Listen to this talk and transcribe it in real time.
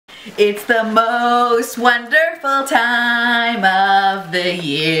It's the most wonderful time of the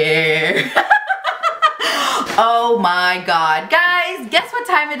year. Oh my god. Guys, guess what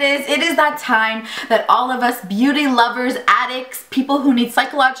time it is? It is that time that all of us beauty lovers, addicts, people who need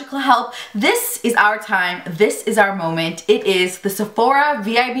psychological help, this is our time. This is our moment. It is the Sephora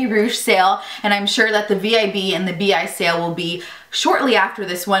VIB Rouge sale, and I'm sure that the VIB and the BI sale will be shortly after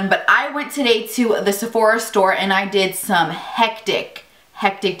this one, but I went today to the Sephora store and I did some hectic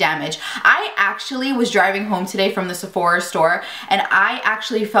damage. I actually was driving home today from the Sephora store and I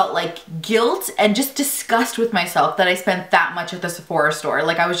actually felt like guilt and just disgust with myself that I spent that much at the Sephora store.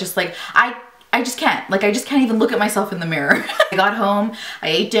 Like I was just like, I just can't. Like I just can't even look at myself in the mirror. I got home, I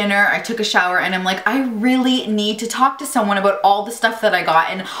ate dinner, I took a shower, and I'm like, I really need to talk to someone about all the stuff that I got.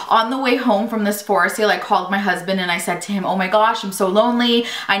 And on the way home from the Sephora sale, I called my husband and I said to him, oh my gosh, I'm so lonely.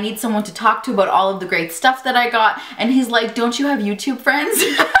 I need someone to talk to about all of the great stuff that I got. And he's like, don't you have YouTube friends?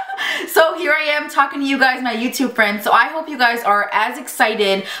 So here I am talking to you guys, my YouTube friends. So I hope you guys are as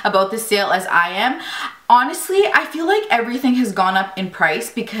excited about this sale as I am. Honestly, I feel like everything has gone up in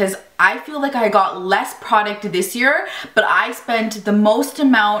price because I feel like I got less product this year, but I spent the most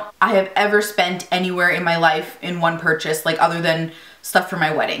amount I have ever spent anywhere in my life in one purchase, like other than stuff for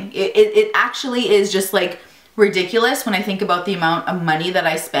my wedding. It actually is just like ridiculous when I think about the amount of money that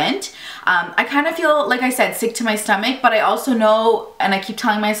I spent. I kind of feel, like I said, sick to my stomach, but I also know, and I keep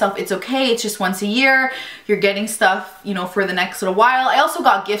telling myself it's okay, it's just once a year, you're getting stuff, you know, for the next little while. I also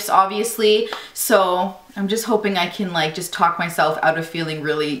got gifts, obviously, so I'm just hoping I can like just talk myself out of feeling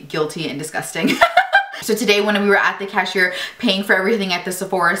really guilty and disgusting. So today when we were at the cashier paying for everything at the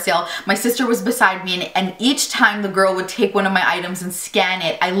Sephora sale, my sister was beside me and each time the girl would take one of my items and scan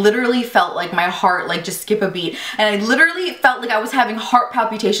it, I literally felt like my heart like just skip a beat. And I literally felt like I was having heart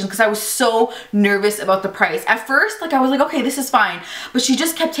palpitations because I was so nervous about the price. At first, like I was like, okay, this is fine. But she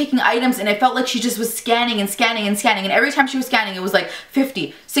just kept taking items and it felt like she just was scanning and scanning and scanning. And every time she was scanning, it was like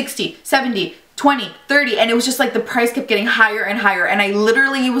 50, 60, 70, 20, 30, and it was just like the price kept getting higher and higher, and I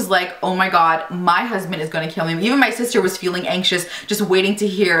literally was like, oh my god, my husband is gonna kill me. Even my sister was feeling anxious just waiting to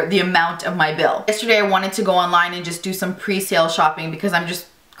hear the amount of my bill. Yesterday I wanted to go online and just do some pre-sale shopping because I'm just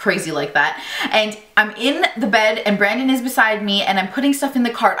crazy like that. And I'm in the bed and Brandon is beside me and I'm putting stuff in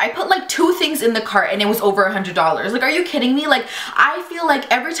the cart. I put like 2 things in the cart and it was over $100. Like, are you kidding me? Like, I feel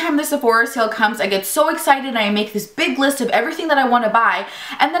like every time the Sephora sale comes, I get so excited and I make this big list of everything that I want to buy.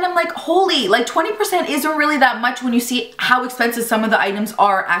 And then I'm like, holy, like 20% isn't really that much when you see how expensive some of the items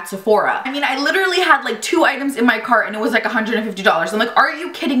are at Sephora. I mean, I literally had like 2 items in my cart and it was like $150. I'm like, are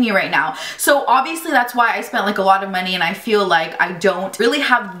you kidding me right now? So obviously that's why I spent like a lot of money and I feel like I don't really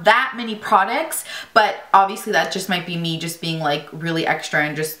have that many products, but obviously that just might be me just being like really extra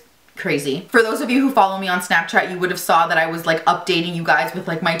and just crazy. For those of you who follow me on Snapchat, you would have saw that I was like updating you guys with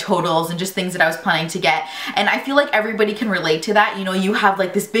like my totals and just things that I was planning to get. And I feel like everybody can relate to that. You know, you have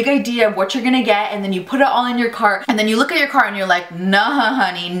like this big idea of what you're gonna get and then you put it all in your cart and then you look at your cart and you're like, nah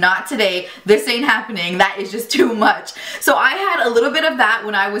honey, not today. This ain't happening. That is just too much. So I had a little bit of that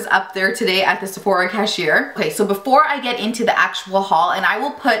when I was up there today at the Sephora cashier. Okay, so before I get into the actual haul, and I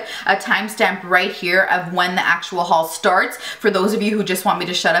will put a timestamp right here of when the actual haul starts for those of you who just want me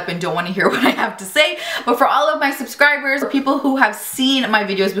to shut up and don't want to hear what I have to say, but for all of my subscribers, people who have seen my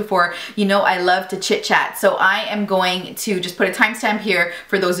videos before, you know I love to chit chat. So I am going to just put a timestamp here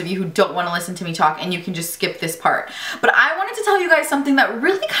for those of you who don't want to listen to me talk, and you can just skip this part. But I wanted to tell you guys something that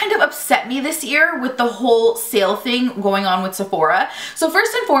really kind of upset me this year with the whole sale thing going on with Sephora. So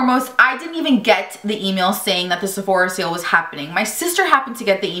first and foremost, I didn't even get the email saying that the Sephora sale was happening. My sister happened to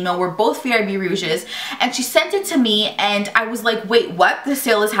get the email. We're both VIB Rouges, and she sent it to me and I was like, wait, what? The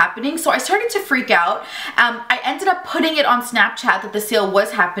sale is happening? So I started to freak out. I ended up putting it on Snapchat that the sale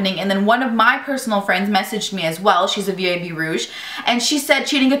was happening, and then one of my personal friends messaged me as well. She's a VIB Rouge, and she said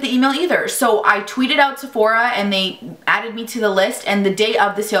she didn't get the email either. So I tweeted out Sephora and they added me to the list, and the day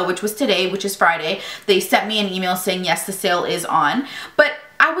of the sale, which was today, which is Friday, they sent me an email saying yes, the sale is on. But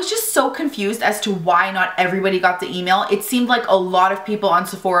I was just so confused as to why not everybody got the email. It seemed like a lot of people on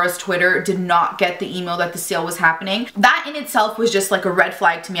Sephora's Twitter did not get the email that the sale was happening. That in itself was just like a red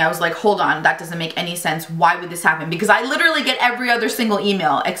flag to me. I was like, hold on, that doesn't make any sense. Why would this happen? Because I literally get every other single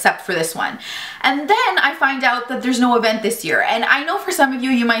email except for this one. And then I find out that there's no event this year. And I know for some of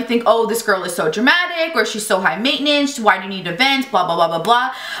you, you might think, oh, this girl is so dramatic, or she's so high maintenance, why do you need events, blah, blah, blah, blah,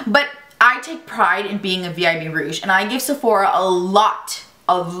 blah. But I take pride in being a VIB Rouge, and I give Sephora a lot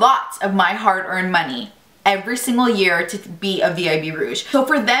of my hard-earned money every single year to be a VIB Rouge. So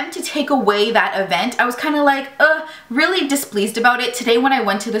for them to take away that event, I was kind of like, really displeased about it. Today when I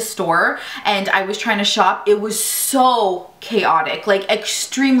went to the store and I was trying to shop, it was so chaotic, like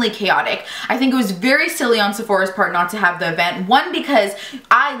extremely chaotic. I think it was very silly on Sephora's part not to have the event. One, because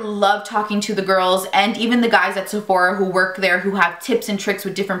I love talking to the girls and even the guys at Sephora who work there who have tips and tricks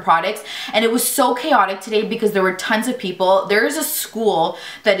with different products, and it was so chaotic today because there were tons of people. There is a school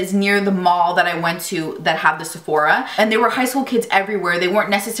that is near the mall that I went to that have the Sephora, and there were high school kids everywhere. They weren't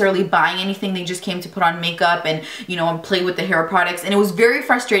necessarily buying anything, they just came to put on makeup and, you know, and play with the hair products, and it was very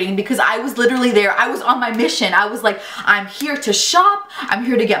frustrating because I was literally there. I was on my mission. I was like, I'm here to shop, I'm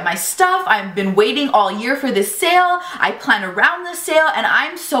here to get my stuff, I've been waiting all year for this sale, I plan around this sale, and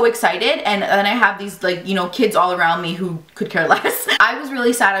I'm so excited. And then I have these, like, you know, kids all around me who could care less. I was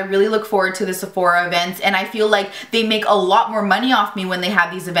really sad. I really look forward to the Sephora events, and I feel like they make a lot more money off me when they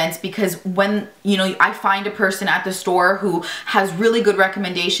have these events, because when, you know, I find a person at the store who has really good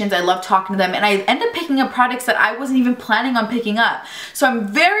recommendations, I love talking to them, and I end up picking up products that I wasn't even planning on picking up. So I'm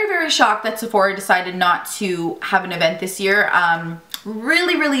very, very shocked that Sephora decided not to have an event this year.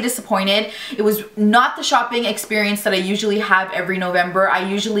 Really disappointed. It was not the shopping experience that I usually have every November. I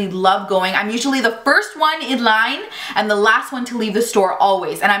usually love going. I'm usually the first one in line and the last one to leave the store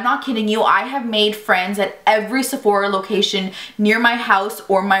always. And I'm not kidding you, I have made friends at every Sephora location near my house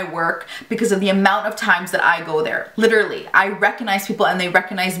or my work because of the amount of times that I go there. Literally, I recognize people and they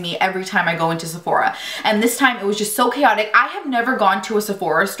recognize me every time I go into Sephora. And this time it was just so chaotic. I have never gone to a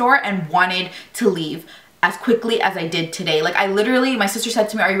Sephora store and wanted to leave as quickly as I did today. Like, I literally, my sister said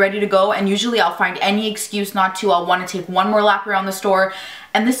to me, are you ready to go? And usually I'll find any excuse not to. I'll want to take one more lap around the store.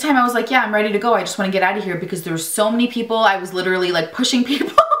 And this time I was like, yeah, I'm ready to go. I just want to get out of here because there were so many people. I was literally like pushing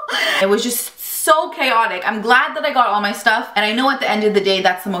people. It was just so chaotic. I'm glad that I got all my stuff, and I know at the end of the day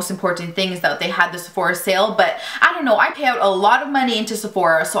that's the most important thing, is that they had the Sephora sale. But I don't know, I pay out a lot of money into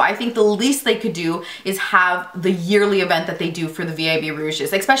Sephora, so I think the least they could do is have the yearly event that they do for the VIB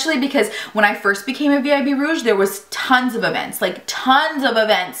Rouges, especially because when I first became a VIB Rouge there was tons of events, like tons of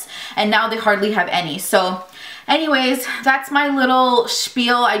events, and now they hardly have any. So anyways, that's my little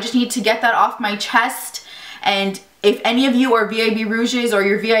spiel. I just need to get that off my chest. And if any of you are VIB Rouges or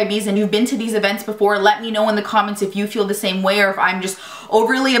you're VIBs and you've been to these events before, let me know in the comments if you feel the same way or if I'm just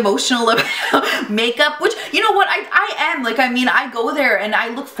overly emotional about makeup, which, you know what, I am. Like, I mean, I go there and I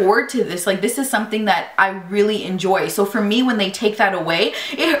look forward to this. Like, this is something that I really enjoy. So for me, when they take that away,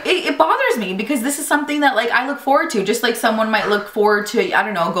 it bothers me, because this is something that, like, I look forward to. Just like someone might look forward to, I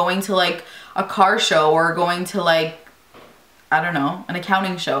don't know, going to like a car show or going to like, I don't know, an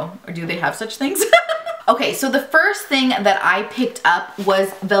accounting show. Or do they have such things? Okay, so the first thing that I picked up was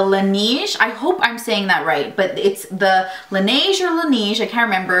the Laneige. I hope I'm saying that right, but it's the Laneige or Laneige, I can't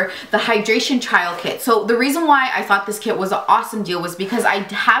remember, the hydration trial kit. So the reason why I thought this kit was an awesome deal was because I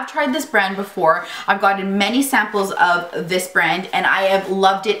have tried this brand before. I've gotten many samples of this brand and I have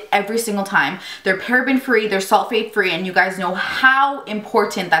loved it every single time. They're paraben free, they're sulfate free, and you guys know how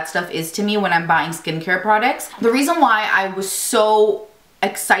important that stuff is to me when I'm buying skincare products. The reason why I was so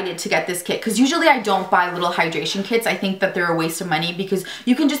excited to get this kit, because usually I don't buy little hydration kits. I think that they're a waste of money because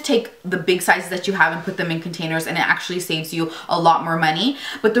you can just take the big sizes that you have and put them in containers and it actually saves you a lot more money.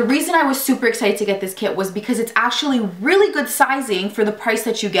 But the reason I was super excited to get this kit was because it's actually really good sizing for the price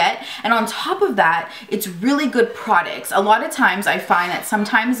that you get, and on top of that, it's really good products. A lot of times I find that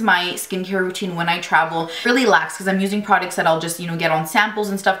sometimes my skincare routine when I travel really lacks because I'm using products that I'll just, you know, get on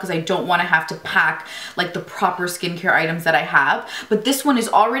samples and stuff because I don't want to have to pack like the proper skincare items that I have. But this one is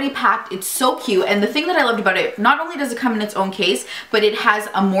already packed. It's so cute, and the thing that I loved about it, not only does it come in its own case, but it has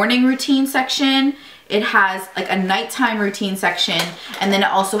a morning routine section, it has like a nighttime routine section, and then it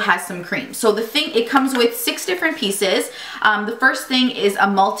also has some cream. So the thing, it comes with 6 different pieces. The first thing is a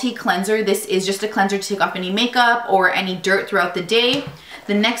multi cleanser. This is just a cleanser to take off any makeup or any dirt throughout the day.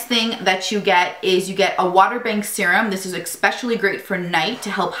 The next thing that you get is you get a Waterbank serum. This is especially great for night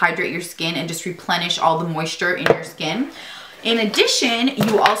to help hydrate your skin and just replenish all the moisture in your skin. In addition,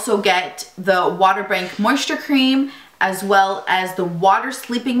 you also get the Waterbank moisture cream, as well as the water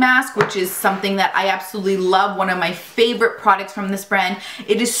sleeping mask, which is something that I absolutely love. One of my favorite products from this brand.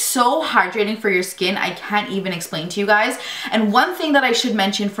 It is so hydrating for your skin. I can't even explain to you guys. And one thing that I should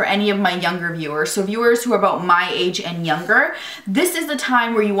mention for any of my younger viewers, so viewers who are about my age and younger, this is the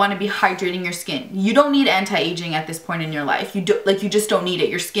time where you want to be hydrating your skin. You don't need anti-aging at this point in your life. You just don't need it.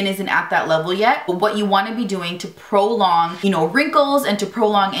 Your skin isn't at that level yet. But what you want to be doing to prolong, you know, wrinkles and to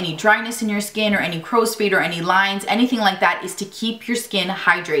prolong any dryness in your skin or any crow's feet or any lines, anything anything like that is to keep your skin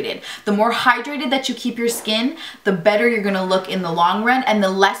hydrated. The more hydrated that you keep your skin, the better you're gonna look in the long run, and the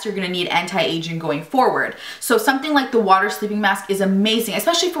less you're gonna need anti-aging going forward. So something like the water sleeping mask is amazing,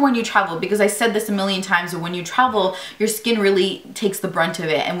 especially for when you travel, because I said this a million times, but when you travel, your skin really takes the brunt of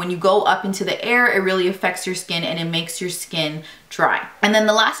it. And when you go up into the air, it really affects your skin and it makes your skin dry. And then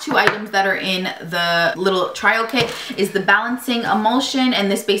the last two items that are in the little trial kit is the balancing emulsion, and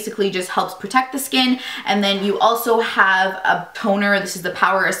this basically just helps protect the skin. And then you also have a toner. This is the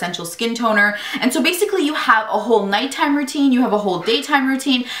Power Essential Skin Toner. And so basically you have a whole nighttime routine, you have a whole daytime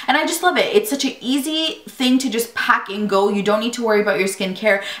routine, and I just love it. It's such an easy thing to just pack and go. You don't need to worry about your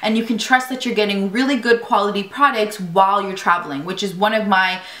skincare, and you can trust that you're getting really good quality products while you're traveling, which is one of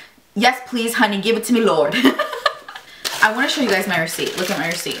my, yes please honey, give it to me Lord. I want to show you guys my receipt. Look at my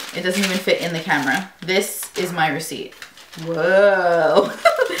receipt. It doesn't even fit in the camera. This is my receipt. Whoa.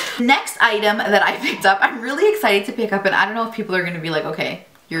 Next item that I picked up, I'm really excited to pick up, and I don't know if people are going to be like, okay,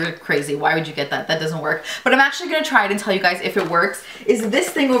 you're crazy. Why would you get that? That doesn't work. But I'm actually going to try it and tell you guys if it works. Is this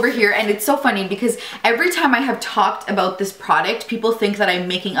thing over here. And it's so funny because every time I have talked about this product, people think that I'm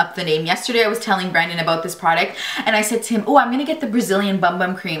making up the name. Yesterday I was telling Brandon about this product, and I said to him, oh, I'm going to get the Brazilian Bum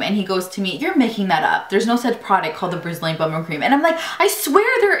Bum Cream. And he goes to me, you're making that up. There's no such product called the Brazilian Bum Bum Cream. And I'm like, I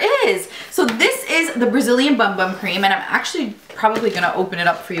swear there is. So this is the Brazilian Bum Bum Cream, and I'm actually probably gonna open it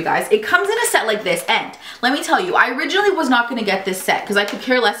up for you guys. It comes in a set like this, and let me tell you, I originally was not gonna get this set because I could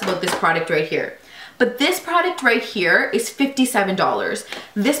care less about this product right here. But this product right here is $57.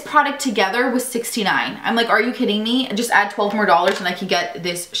 This product together was $69. I'm like, are you kidding me? Just add $12 more and I can get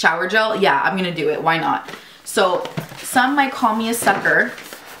this shower gel? Yeah, I'm gonna do it, why not? So some might call me a sucker,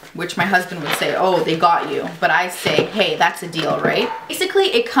 which my husband would say, oh, they got you. But I say, hey, that's a deal, right? Basically,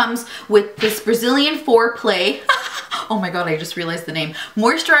 it comes with this Brazilian Foreplay. Oh my God, I just realized the name.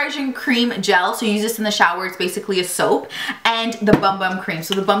 Moisturizing cream gel. So you use this in the shower. It's basically a soap. And the Bum Bum Cream.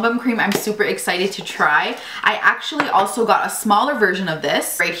 So the Bum Bum Cream, I'm super excited to try. I actually also got a smaller version of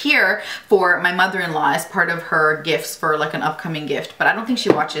this right here for my mother-in-law as part of her gifts for like an upcoming gift. But I don't think she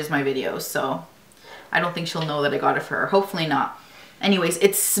watches my videos, so I don't think she'll know that I got it for her. Hopefully not. Anyways,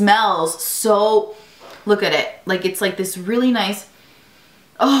 it smells so, look at it. Like it's like this really nice,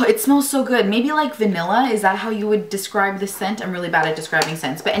 oh, it smells so good. Maybe like vanilla. Is that how you would describe this scent? I'm really bad at describing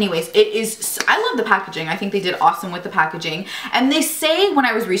scents. But anyways, it is, I love the packaging. I think they did awesome with the packaging. And they say when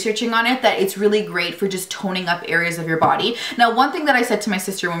I was researching on it that it's really great for just toning up areas of your body. Now, one thing that I said to my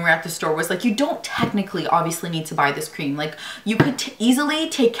sister when we were at the store was like, you don't technically obviously need to buy this cream. Like you could easily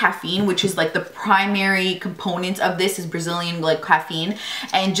take caffeine, which is like the primary component of this is Brazilian like caffeine,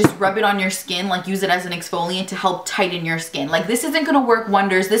 and just rub it on your skin, like use it as an exfoliant to help tighten your skin. Like this isn't gonna work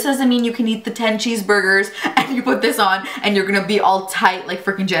wonders. This doesn't mean you can eat the 10 cheeseburgers and you put this on and you're gonna be all tight like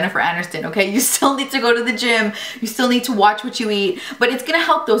freaking Jennifer Aniston, okay? You still need to go to the gym. You still need to watch what you eat, but it's gonna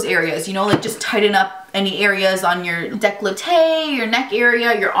help those areas, you know, like just tighten up any areas on your décolleté, your neck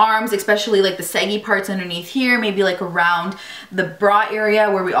area, your arms, especially like the saggy parts underneath here, maybe like around the bra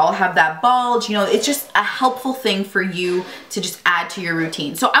area where we all have that bulge. You know, it's just a helpful thing for you to just add to your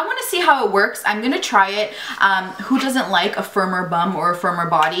routine. So I want to see how it works. I'm gonna try it. Who doesn't like a firmer bum or a firmer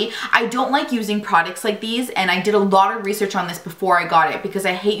body? I don't like using products like these, and I did a lot of research on this before I got it because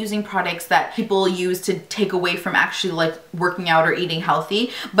I hate using products that people use to take away from actually like working out or eating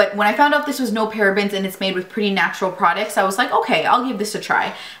healthy. But when I found out this was no parabens and it's made with pretty natural products, I was like, okay, I'll give this a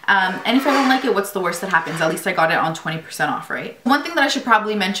try. And if I don't like it, what's the worst that happens? At least I got it on 20% off, right? One thing that I should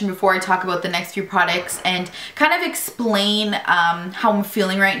probably mention before I talk about the next few products and kind of explain how I'm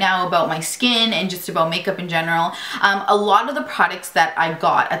feeling right now about my skin and just about makeup in general. A lot of the products that I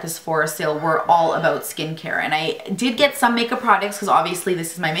got at the Sephora sale were all about skincare, and I did get some makeup products because obviously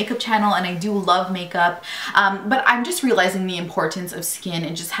this is my makeup channel and I do love makeup, but I'm just realizing the importance of skin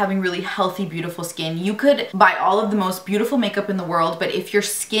and just having really healthy, beautiful skin. You could buy all of the most beautiful makeup in the world, but if your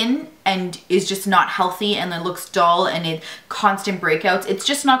skin and is just not healthy and it looks dull and it constant breakouts, it's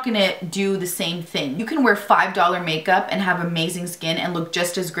just not gonna do the same thing. You can wear $5 makeup and have amazing skin and look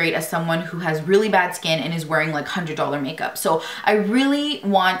just as great as someone who has really bad skin and is wearing like $100 makeup. So I really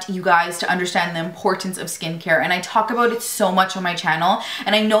want you guys to understand the importance of skincare, and I talk about it so much on my channel,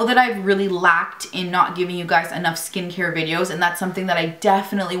 and I know that I've really lacked in not giving you guys enough skincare videos, and that's something that I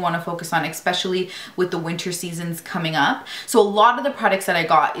definitely want to focus on, especially with the winter seasons coming up. So a lot of the products that I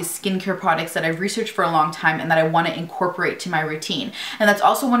got is skincare products that I've researched for a long time and that I want to incorporate to my routine. And that's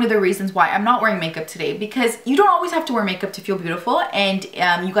also one of the reasons why I'm not wearing makeup today, because you don't always have to wear makeup to feel beautiful, and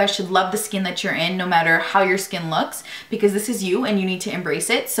you guys should love the skin that you're in no matter how your skin looks, because this is you and you need to embrace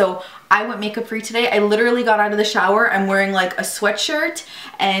it. So I went makeup free today. I literally got out of the shower. I'm wearing like a sweatshirt,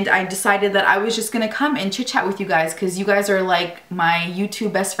 and I decided that I was just gonna come and chit chat with you guys because you guys are like my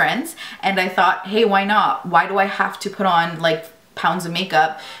YouTube best friends, and I thought, hey, why not? Why do I have to put on like pounds of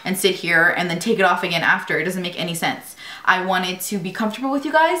makeup and sit here and then take it off again after? It doesn't make any sense. I wanted to be comfortable with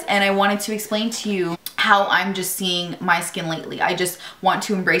you guys, and I wanted to explain to you how I'm just seeing my skin lately. I just want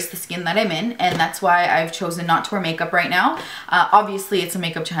to embrace the skin that I'm in, and that's why I've chosen not to wear makeup right now. Obviously it's a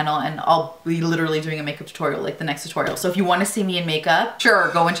makeup channel and I'll be literally doing a makeup tutorial like the next tutorial. So if you want to see me in makeup, sure,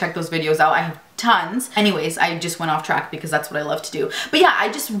 go and check those videos out. I have tons. Anyways, I just went off track because that's what I love to do. But yeah,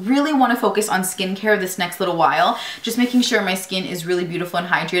 I just really want to focus on skincare this next little while, just making sure my skin is really beautiful and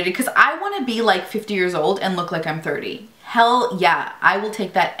hydrated, because I want to be like 50 years old and look like I'm 30. Hell yeah, I will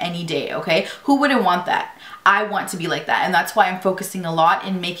take that any day, okay? Who wouldn't want that? I want to be like that, and that's why I'm focusing a lot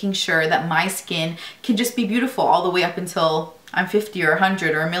in making sure that my skin can just be beautiful all the way up until I'm 50 or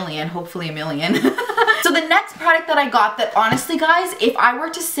 100 or a million, hopefully a million. So the next product that I got that, honestly guys, if I were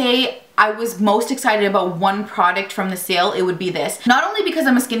to say I was most excited about one product from the sale, it would be this. Not only because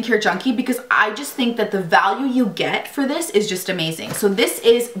I'm a skincare junkie, because I just think that the value you get for this is just amazing. So this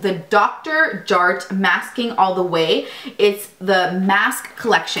is the Dr. Jart Masking All the Way. It's the mask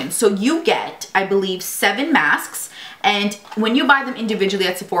collection. So you get, I believe, 7 masks, and when you buy them individually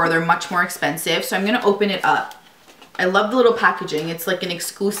at Sephora, they're much more expensive. So I'm gonna open it up. I love the little packaging. It's like an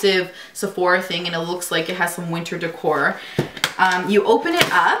exclusive Sephora thing, and it looks like it has some winter decor. You open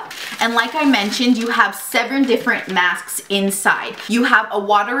it up, and like I mentioned, you have 7 different masks inside. You have a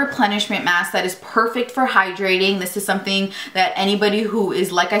water replenishment mask that is perfect for hydrating. This is something that anybody who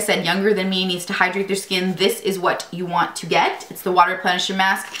is, like I said, younger than me, needs to hydrate their skin. This is what you want to get. It's the water replenishment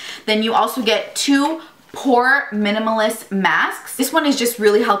mask. Then you also get 2 pore minimalist masks. This one is just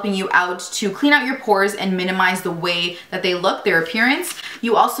really helping you out to clean out your pores and minimize the way that they look, their appearance.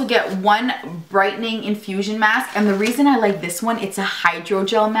 You also get 1 brightening infusion mask, and the reason I like this one, it's a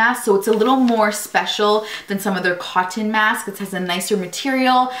hydrogel mask, so it's a little more special than some of their cotton masks. It has a nicer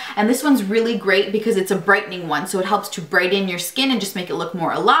material, and this one's really great because it's a brightening one, so it helps to brighten your skin and just make it look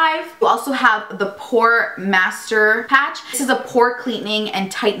more alive. You also have the Pore Master Patch. This is a pore cleaning and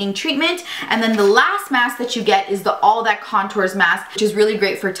tightening treatment, and then the last mask that you get is the All That Contours mask, which is really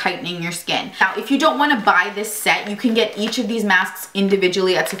great for tightening your skin. Now, if you don't want to buy this set, you can get each of these masks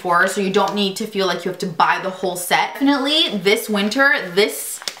individually at Sephora, so you don't need to feel like you have to buy the whole set. Definitely this winter,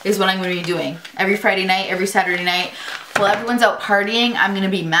 this is what I'm going to be doing. Every Friday night, every Saturday night, while everyone's out partying, I'm going to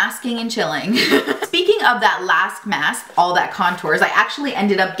be masking and chilling. Speaking of that last mask, All That Contours, I actually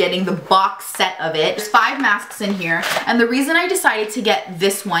ended up getting the box set of it. There's 5 masks in here, and the reason I decided to get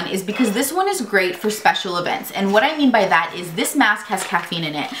this one is because this one is great for special events. And what I mean by that is this mask has caffeine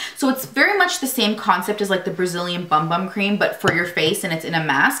in it. So it's very much the same concept as like the Brazilian Bum Bum Cream, but for your face, and it's in a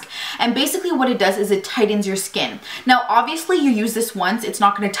mask. And basically what it does is it tightens your skin. Now, obviously you use this once, it's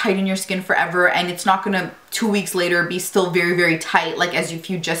not going to tighten your skin forever, and it's not going to 2 weeks later be still very, very tight like as if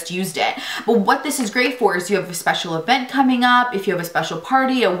you just used it. But what this is great for is you have a special event coming up, if you have a special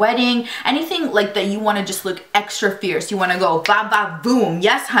party, a wedding, anything like that you want to just look extra fierce, you want to go ba ba boom,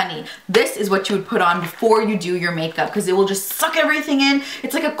 yes honey, this is what you would put on before you do your makeup, because it will just suck everything in.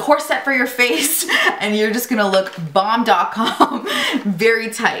 It's like a corset for your face and you're just gonna look bomb.com. Very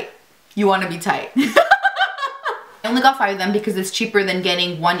tight. You want to be tight. I only got 5 of them because it's cheaper than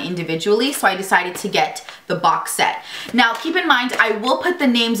getting 1 individually, so I decided to get the box set. Now keep in mind, I will put the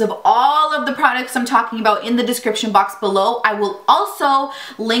names of all of the products I'm talking about in the description box below. I will also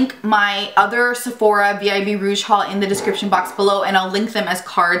link my other Sephora VIB Rouge haul in the description box below, and I'll link them as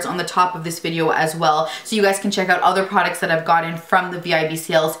cards on the top of this video as well, so you guys can check out other products that I've gotten from the VIB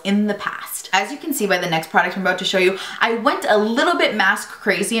sales in the past. As you can see by the next product I'm about to show you, I went a little bit mask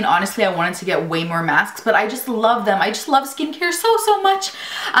crazy, and honestly I wanted to get way more masks, but I just love them. I just love skincare so much.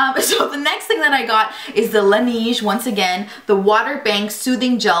 So the next thing that I got is the Laneige, once again, the Waterbank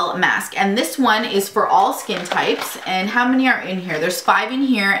Soothing Gel Mask. And this one is for all skin types. And how many are in here? There's 5 in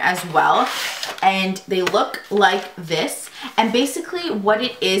here as well. And they look like this. And basically what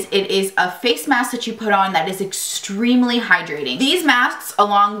it is a face mask that you put on that is extremely hydrating. These masks,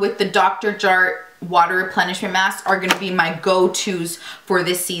 along with the Dr. Jart water replenishment masks are going to be my go-tos for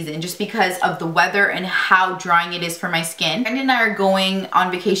this season, just because of the weather and how drying it is for my skin. Brandon and I are going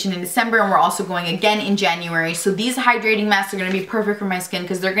on vacation in December, and we're also going again in January. So these hydrating masks are going to be perfect for my skin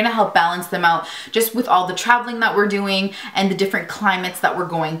because they're going to help balance them out just with all the traveling that we're doing and the different climates that we're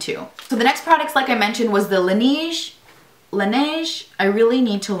going to. So the next products, like I mentioned, was the Laneige. I really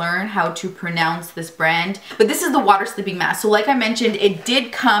need to learn how to pronounce this brand, but this is the water sleeping mask. So like I mentioned, it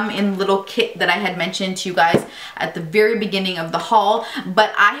did come in little kit that I had mentioned to you guys at the very beginning of the haul,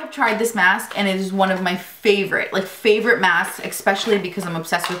 but I have tried this mask and it is one of my favorite masks, especially because I'm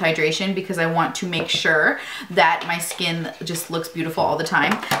obsessed with hydration, because I want to make sure that my skin just looks beautiful all the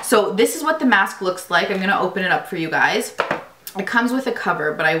time. So this is what the mask looks like. I'm going to open it up for you guys. It comes with a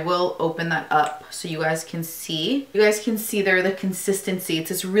cover, but I will open that up so you guys can see. You guys can see there the consistency. It's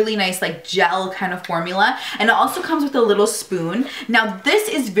this really nice like gel kind of formula, and it also comes with a little spoon. Now this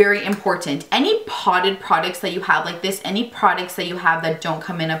is very important. Any potted products that you have like this, any products that you have that don't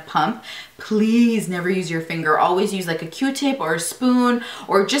come in a pump, please never use your finger. Always use like a Q-tip or a spoon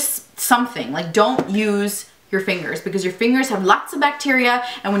or just something. Like, don't use your fingers, because your fingers have lots of bacteria,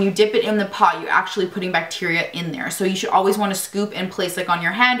 and when you dip it in the pot, you're actually putting bacteria in there. So you should always want to scoop and place like on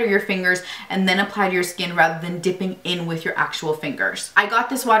your hand or your fingers and then apply to your skin rather than dipping in with your actual fingers. I got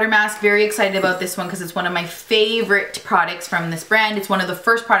this water mask, very excited about this one because it's one of my favorite products from this brand. It's one of the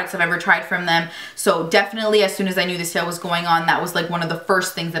first products I've ever tried from them. So definitely, as soon as I knew the sale was going on, that was like one of the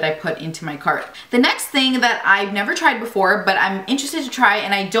first things that I put into my cart. The next thing that I've never tried before, but I'm interested to try,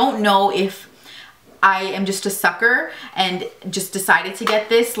 and I don't know if I am just a sucker and just decided to get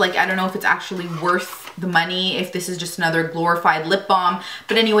this. Like, I don't know if it's actually worth the money, if this is just another glorified lip balm.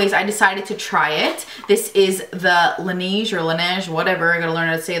 But anyways, I decided to try it. This is the Laneige, whatever, I gotta learn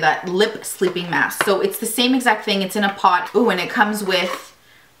how to say that, lip sleeping mask. So it's the same exact thing. It's in a pot. Ooh, and it comes with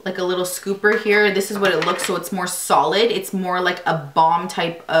like a little scooper here. This is what it looks, so it's more solid. It's more like a balm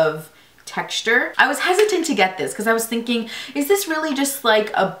type of texture. I was hesitant to get this because I was thinking, is this really just like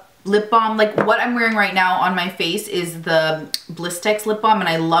a lip balm? Like, what I'm wearing right now on my face is the Blistex lip balm, and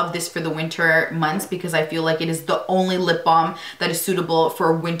I love this for the winter months because I feel like it is the only lip balm that is suitable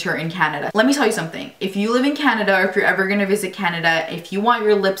for winter in Canada. Let me tell you something. If you live in Canada, or if you're ever going to visit Canada, if you want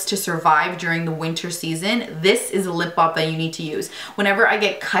your lips to survive during the winter season, this is a lip balm that you need to use. Whenever I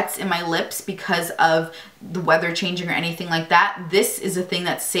get cuts in my lips because of the weather changing or anything like that, this is a thing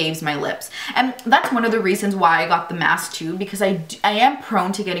that saves my lips. And that's one of the reasons why I got the mask too, because I am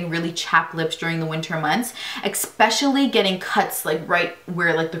prone to getting really chapped lips during the winter months, especially getting cuts like right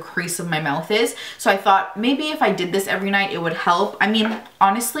where like the crease of my mouth is. So I thought maybe if I did this every night, it would help. I mean,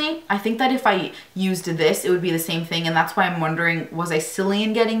 honestly, I think that if I used this, it would be the same thing, and that's why I'm wondering, was I silly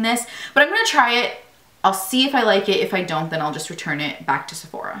in getting this? But I'm gonna try it. I'll see if I like it. If I don't, then I'll just return it back to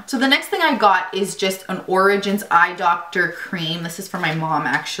Sephora. So the next thing I got is just an Origins Eye Doctor cream. This is for my mom,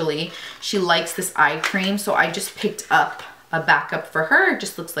 actually. She likes this eye cream, so I just picked up a backup for her. It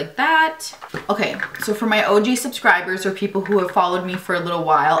just looks like that. Okay, so for my OG subscribers or people who have followed me for a little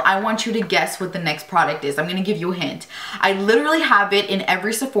while, I want you to guess what the next product is. I'm gonna give you a hint. I literally have it in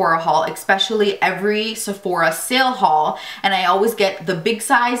every Sephora haul, especially every Sephora sale haul, and I always get the big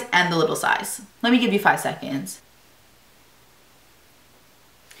size and the little size. Let me give you 5 seconds.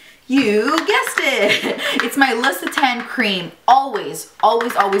 You guessed it. It's my Ruthrchin cream. Always,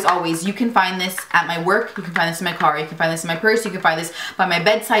 always, always, always. You can find this at my work. You can find this in my car. You can find this in my purse. You can find this by my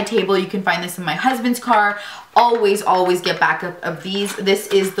bedside table. You can find this in my husband's car. Always, always get backup of these. This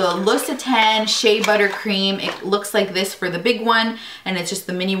is the Ruthrchin Shea Butter Cream. It looks like this for the big one, and it's just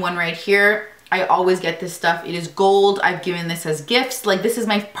the mini one right here. I always get this stuff. It is gold. I've given this as gifts. Like, this is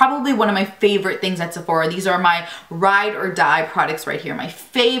probably one of my favorite things at Sephora. These are my ride or die products right here. My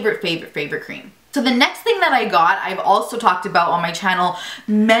favorite, favorite, favorite cream. So the next thing that I got, I've also talked about on my channel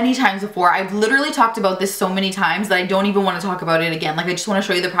many times before. I've literally talked about this so many times that I don't even want to talk about it again. Like, I just want to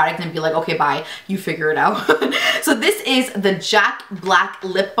show you the product and be like, okay, bye, you figure it out. So this is the Jack Black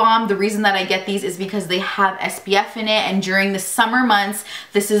Lip Balm. The reason that I get these is because they have SPF in it, and during the summer months,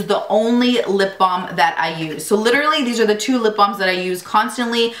 this is the only lip balm that I use. So literally, these are the 2 lip balms that I use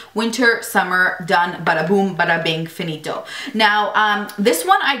constantly. Winter, summer, done, bada boom, bada bing, finito. Now, this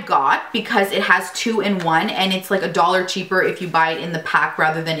one I got because it has 2 in 1, and it's like $1 cheaper if you buy it in the pack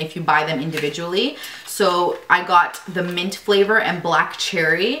rather than if you buy them individually. So I got the mint flavor and black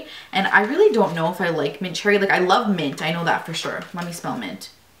cherry, and I really don't know if I like mint cherry. Like, I love mint, I know that for sure. Let me smell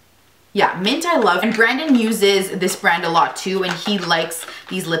mint. Yeah, mint I love, and Brandon uses this brand a lot too, and he likes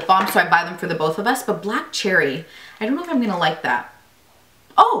these lip balms, so I buy them for the both of us. But black cherry, I don't know if I'm gonna like that.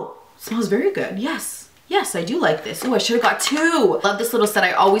 Oh, smells very good. Yes. Yes, I do like this. Oh, I should have got two. Love this little set.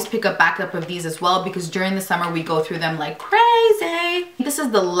 I always pick up backup of these as well because during the summer we go through them like crazy. This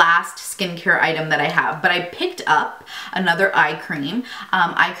is the last skincare item that I have, but I picked up another eye cream.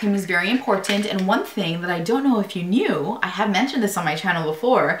 Eye cream is very important, and one thing that I don't know if you knew, I have mentioned this on my channel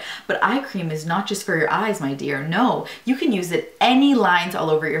before, but eye cream is not just for your eyes, my dear. No, you can use it any lines all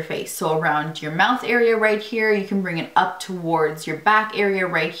over your face. So around your mouth area right here, you can bring it up towards your back area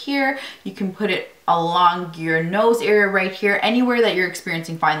right here. You can put it along your nose area right here, anywhere that you're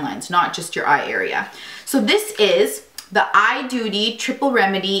experiencing fine lines, not just your eye area. So this is the Eye Duty Triple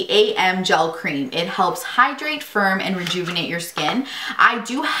Remedy AM Gel Cream. It helps hydrate, firm, and rejuvenate your skin. I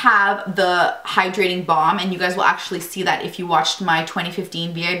do have the hydrating balm, and you guys will actually see that if you watched my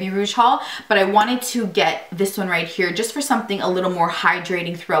 2015 VIB Rouge haul, but I wanted to get this one right here just for something a little more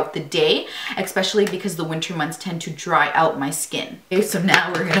hydrating throughout the day, especially because the winter months tend to dry out my skin. Okay, so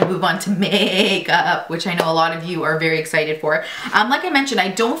now we're gonna move on to makeup, which I know a lot of you are very excited for. Like I mentioned, I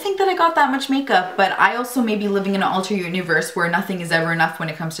don't think that I got that much makeup, but I also may be living in an alternate universe where nothing is ever enough when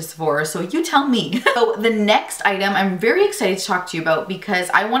it comes to Sephora, so you tell me. So the next item I'm very excited to talk to you about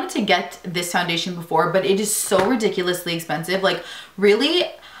because I wanted to get this foundation before, but it is so ridiculously expensive. Like, really,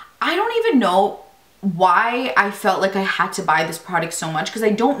 I don't even know why I felt like I had to buy this product so much, because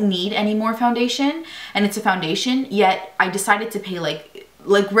I don't need any more foundation, and it's a foundation, yet I decided to pay like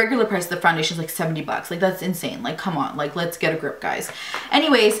regular price of the foundation is like 70 bucks. Like, that's insane. Like, come on, like, let's get a grip, guys.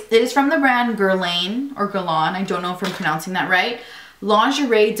 Anyways, it is from the brand Guerlain or Guerlain. I don't know if I'm pronouncing that right.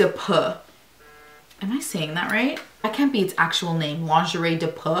 Lingerie de Peau. Am I saying that right? That can't be its actual name. Lingerie de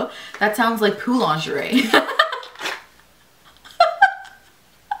Peau. That sounds like poo lingerie.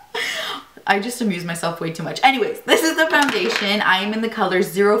 I just amuse myself way too much. Anyways, this is the foundation. I am in the color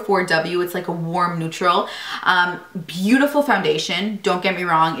 04W. It's like a warm neutral. Beautiful foundation. Don't get me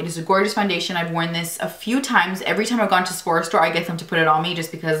wrong. It is a gorgeous foundation. I've worn this a few times. Every time I've gone to Sephora store, I get them to put it on me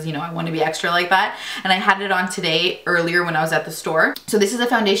just because, you know, I want to be extra like that. And I had it on today earlier when I was at the store. So this is a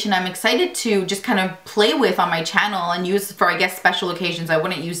foundation I'm excited to just kind of play with on my channel and use for, I guess, special occasions. I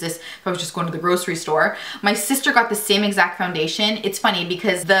wouldn't use this if I was just going to the grocery store. My sister got the same exact foundation. It's funny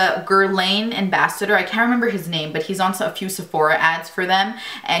because the Guerlain ambassador, I can't remember his name, but he's on a few Sephora ads for them,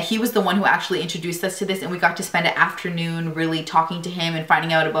 and he was the one who actually introduced us to this, and we got to spend an afternoon really talking to him and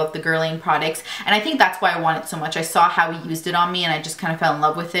finding out about the Guerlain products. And I think that's why I want it so much. I saw how he used it on me and I just kind of fell in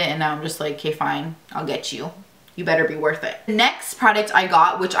love with it, and now I'm just like, okay, fine, I'll get you. You better be worth it. The next product I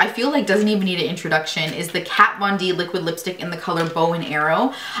got, which I feel like doesn't even need an introduction, is the Kat Von D liquid lipstick in the color Bow and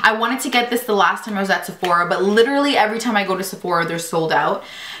Arrow. I wanted to get this the last time I was at Sephora, but literally every time I go to Sephora, they're sold out.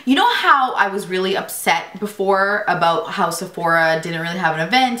 You know how I was really upset before about how Sephora didn't really have an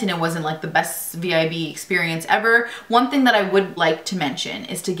event and it wasn't like the best VIB experience ever? One thing that I would like to mention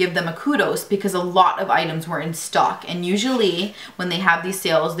is to give them a kudos, because a lot of items were in stock, and usually when they have these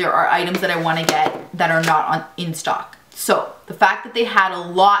sales, there are items that I want to get that are not in stock. So the fact that they had a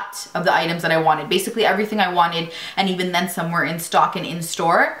lot of the items that I wanted, basically everything I wanted, and even then some were in stock and in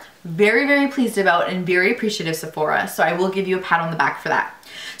store, very, very pleased about and very appreciative, Sephora. So I will give you a pat on the back for that.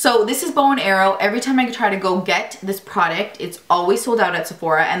 So this is Bow and Arrow. Every time I try to go get this product, it's always sold out at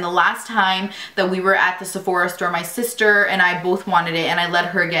Sephora. And the last time that we were at the Sephora store, my sister and I both wanted it, and I let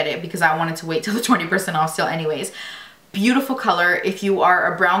her get it because I wanted to wait till the 20% off sale anyways. Beautiful color. If you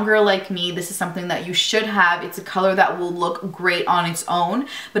are a brown girl like me, this is something that you should have. It's a color that will look great on its own,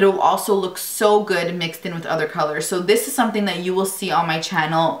 but it will also look so good mixed in with other colors. So this is something that you will see on my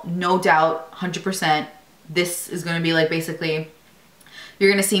channel, no doubt, 100%. This is going to be like, basically, you're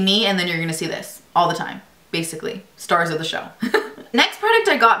going to see me and then you're going to see this all the time. Basically, stars of the show. Next product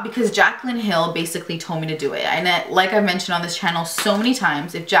I got because Jaclyn Hill basically told me to do it. And like I've mentioned on this channel so many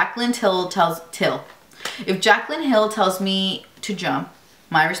times, if Jaclyn Hill tells me to jump,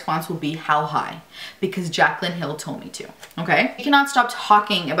 my response will be how high, because Jaclyn Hill told me to, okay? I cannot stop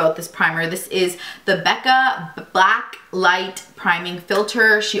talking about this primer. This is the BECCA Backlight Priming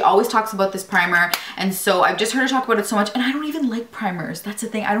Filter. She always talks about this primer, and so I've just heard her talk about it so much, and I don't even like primers. That's the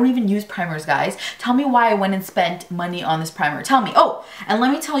thing. I don't even use primers, guys. Tell me why I went and spent money on this primer. Tell me. Oh, and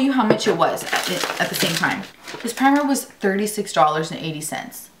let me tell you how much it was at the same time. This primer was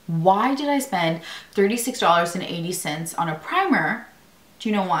 $36.80. Why did I spend $36.80 on a primer? Do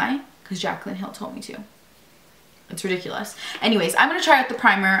you know why? Because Jaclyn Hill told me to. It's ridiculous. Anyways, I'm gonna try out the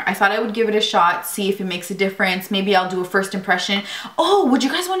primer. I thought I would give it a shot, see if it makes a difference. Maybe I'll do a first impression. Oh, would you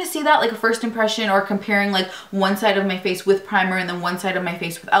guys want to see that? Like a first impression, or comparing like one side of my face with primer and then one side of my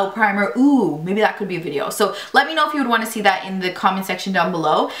face without primer. Ooh, maybe that could be a video. So let me know if you would want to see that in the comment section down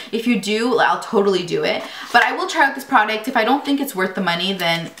below. If you do, I'll totally do it. But I will try out this product. If I don't think it's worth the money,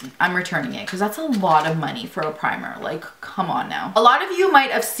 then I'm returning it, because that's a lot of money for a primer. Like, come on now. A lot of you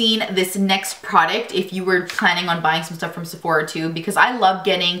might have seen this next product if you were planning on buying some stuff from Sephora too, because I love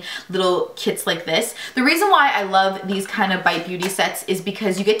getting little kits like this. The reason why I love these kind of Bite Beauty sets is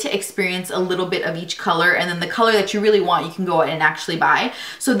because you get to experience a little bit of each color, and then the color that you really want you can go out and actually buy.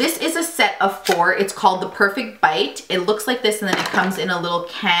 So this is a set of 4. It's called the Perfect Bite. It looks like this, and then it comes in a little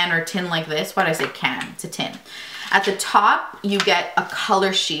can or tin like this. Why did I say can? It's a tin. At the top, you get a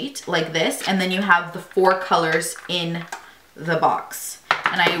color sheet like this, and then you have the 4 colors in the box.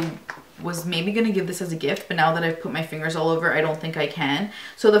 And I was maybe gonna give this as a gift, but now that I've put my fingers all over, I don't think I can.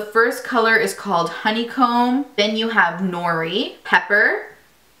 So the first color is called Honeycomb. Then you have Nori, Pepper,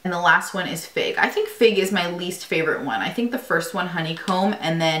 and the last one is Fig. I think Fig is my least favorite one. I think the first one, Honeycomb,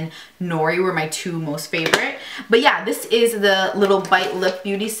 and then Nori were my 2 most favorite. But yeah, this is the little Bite Lip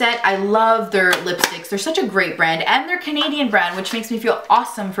Beauty set. I love their lipsticks. They're such a great brand, and they're Canadian brand, which makes me feel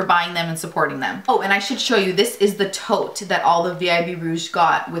awesome for buying them and supporting them. Oh, and I should show you, this is the tote that all the VIB Rouge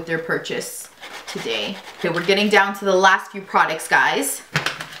got with their purchase today. Okay, we're getting down to the last few products, guys.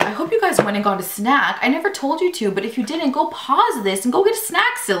 I hope you guys went and got a snack. I never told you to, but if you didn't, go pause this and go get a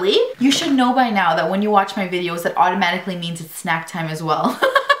snack, silly. You should know by now that when you watch my videos, that automatically means it's snack time as well.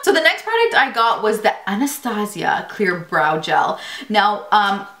 So the next product I got was the Anastasia Clear Brow Gel. Now,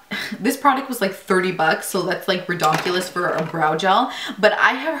 this product was like 30 bucks, so that's like ridiculous for a brow gel, but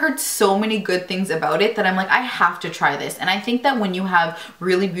I have heard so many good things about it that I'm like, I have to try this. And I think that when you have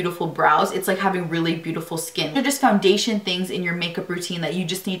really beautiful brows, it's like having really beautiful skin. They're just foundation things in your makeup routine that you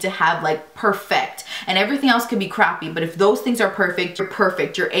just need to have like perfect, and everything else can be crappy, but if those things are perfect,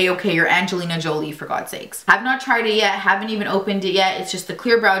 you're a-okay, you're Angelina Jolie, for God's sakes. I've not tried it yet, haven't even opened it yet. It's just the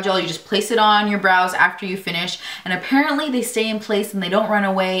clear brow gel. You just place it on your brows after you finish, and apparently they stay in place and they don't run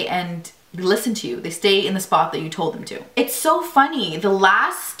away, and they listen to you. They stay in the spot that you told them to. It's so funny. The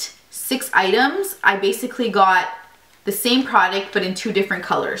last 6 items, I basically got the same product but in 2 different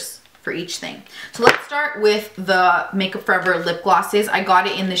colors for each thing. So let's start with the Makeup Forever lip glosses. I got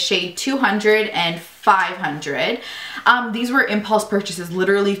it in the shade 200 and 500. These were impulse purchases.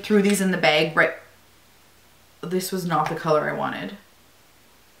 Literally threw these in the bag. Right. This was not the color I wanted.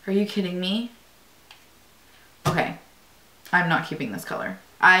 Are you kidding me? Okay. I'm not keeping this color.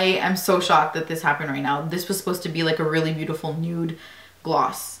 I am so shocked that this happened right now. This was supposed to be like a really beautiful nude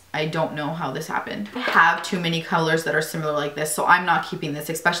gloss. I don't know how this happened. I have too many colors that are similar like this, so I'm not keeping this,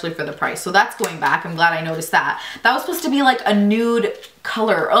 especially for the price. So that's going back. I'm glad I noticed that. That was supposed to be like a nude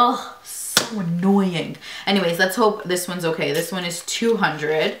color. Ugh, so annoying. Anyways, let's hope this one's okay. This one is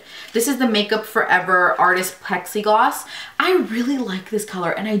 200. This is the Makeup Forever Artist Plexi Gloss. I really like this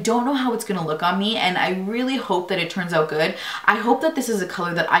color, and I don't know how it's gonna look on me, and I really hope that it turns out good. I hope that this is a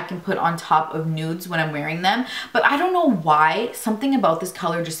color that I can put on top of nudes when I'm wearing them, but I don't know why. Something about this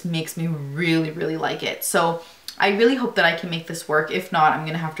color just makes me really, really like it. So I really hope that I can make this work. If not, I'm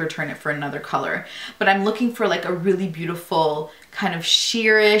gonna have to return it for another color. But I'm looking for like a really beautiful kind of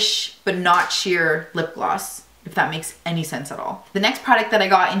sheerish, but not sheer lip gloss, if that makes any sense at all. The next product that I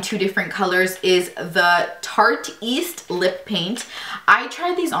got in 2 different colors is the Tarte East Lip Paint. I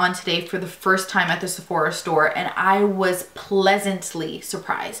tried these on today for the first time at the Sephora store, and I was pleasantly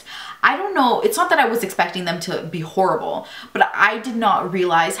surprised. I don't know, it's not that I was expecting them to be horrible, but I did not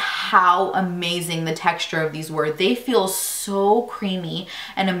realize how amazing the texture of these were. They feel so creamy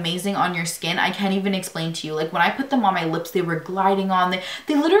and amazing on your skin. I can't even explain to you. Like when I put them on my lips, they were gliding on.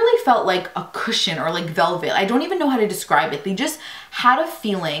 They literally felt like a cushion or like velvet. I don't even know how to describe it. They just had a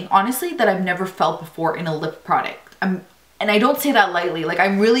feeling, honestly, that I've never felt before in a lip product. And I don't say that lightly. Like I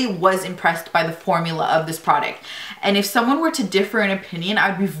really was impressed by the formula of this product. And if someone were to differ in opinion,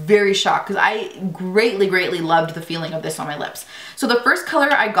 I'd be very shocked, because I greatly, greatly loved the feeling of this on my lips. So the first color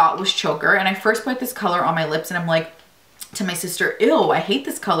I got was Choker, and I first put this color on my lips and I'm like, to my sister, ew, I hate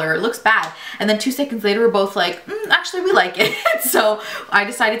this color, it looks bad. And then 2 seconds later, we're both like, actually we like it. So I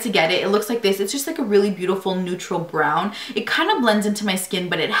decided to get it. It looks like this. It's just like a really beautiful neutral brown. It kind of blends into my skin,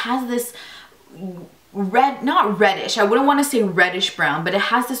 but it has this red, not reddish, I wouldn't want to say reddish brown, but it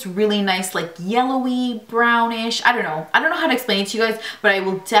has this really nice like yellowy brownish, I don't know how to explain it to you guys, but I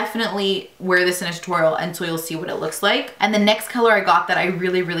will definitely wear this in a tutorial until you'll see what it looks like. And the next color I got that I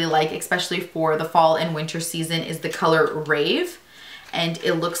really, really like, especially for the fall and winter season, is the color Rave. and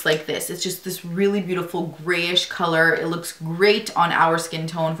it looks like this. It's just this really beautiful grayish color. It looks great on our skin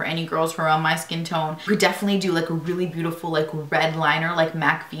tone. For any girls who are on my skin tone, you could definitely do like a really beautiful like red liner like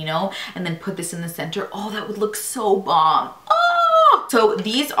Mac Vino and then put this in the center. Oh, that would look so bomb. Oh! So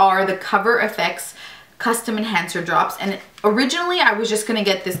these are the Cover FX Custom Enhancer Drops, and originally I was just gonna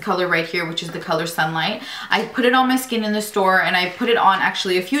get this color right here, which is the color Sunlight. I put it on my skin in the store, and I put it on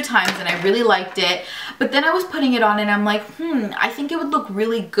actually a few times and I really liked it, but then I was putting it on and I'm like, I think it would look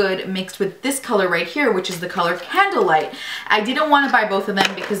really good mixed with this color right here, which is the color Candlelight. I didn't want to buy both of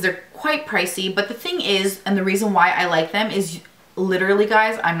them because they're quite pricey, but the thing is, and the reason why I like them is literally,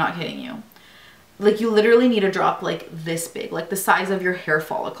 guys, I'm not kidding you. Like, you literally need a drop like this big, like the size of your hair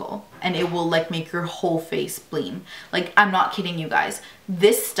follicle, and it will like make your whole face gleam. Like, I'm not kidding you guys.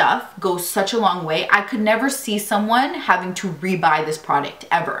 This stuff goes such a long way. I could never see someone having to rebuy this product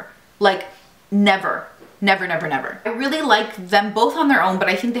ever. Like, never. Never, never, never. I really like them both on their own, but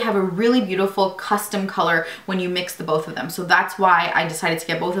I think they have a really beautiful custom color when you mix the both of them. So that's why I decided to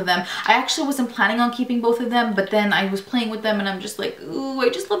get both of them. I actually wasn't planning on keeping both of them, but then I was playing with them and I'm just like, ooh, I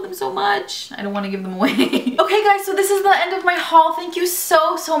just love them so much. I don't want to give them away. Okay guys, so this is the end of my haul. Thank you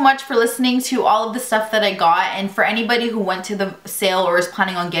so much for listening to all of the stuff that I got. And for anybody who went to the sale or is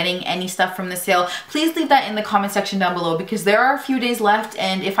planning on getting any stuff from the sale, please leave that in the comment section down below, because there are a few days left,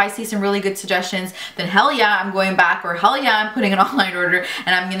 and if I see some really good suggestions, then hell yeah, I'm going back, or hell yeah, I'm putting an online order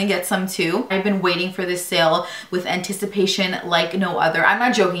and I'm gonna get some too. I've been waiting for this sale with anticipation like no other. I'm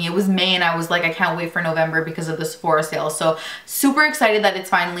not joking, it was May and I was like, I can't wait for November because of the Sephora sale. So super excited that it's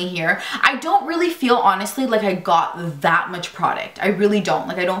finally here. I don't really feel, honestly, like I got that much product. I really don't.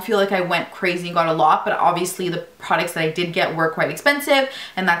 Like, I don't feel like I went crazy and got a lot, but obviously the products that I did get were quite expensive,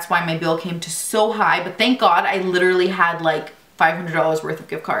 and that's why my bill came to so high. But thank God I literally had like $500 worth of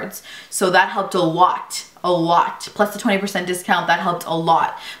gift cards. So that helped a lot. Plus the 20% discount, that helped a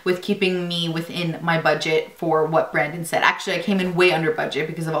lot with keeping me within my budget for what Brandon said. Actually, I came in way under budget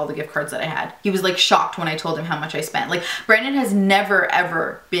because of all the gift cards that I had. He was like shocked when I told him how much I spent. Like, Brandon has never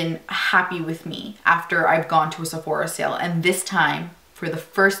ever been happy with me after I've gone to a Sephora sale. And this time, for the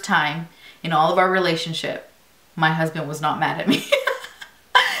first time in all of our relationship, my husband was not mad at me.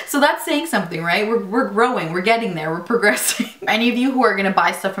 So that's saying something, right? We're growing, we're getting there, we're progressing. Any of you who are gonna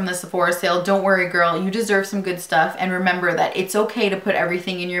buy stuff from the Sephora sale, don't worry, girl, you deserve some good stuff. And remember that it's okay to put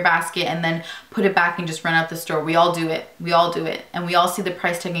everything in your basket and then put it back and just run out the store. We all do it. We all do it. And we all see the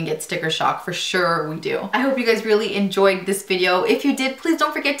price tag and get sticker shock. For sure we do. I hope you guys really enjoyed this video. If you did, please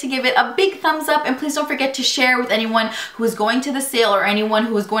don't forget to give it a big thumbs up, and please don't forget to share with anyone who is going to the sale or anyone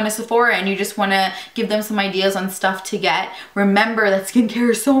who is going to Sephora and you just wanna give them some ideas on stuff to get. Remember that skincare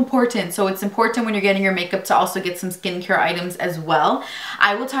is so important. So it's important when you're getting your makeup to also get some skincare items as well.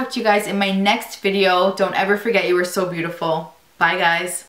 I will talk to you guys in my next video. Don't ever forget you are so beautiful. Bye guys.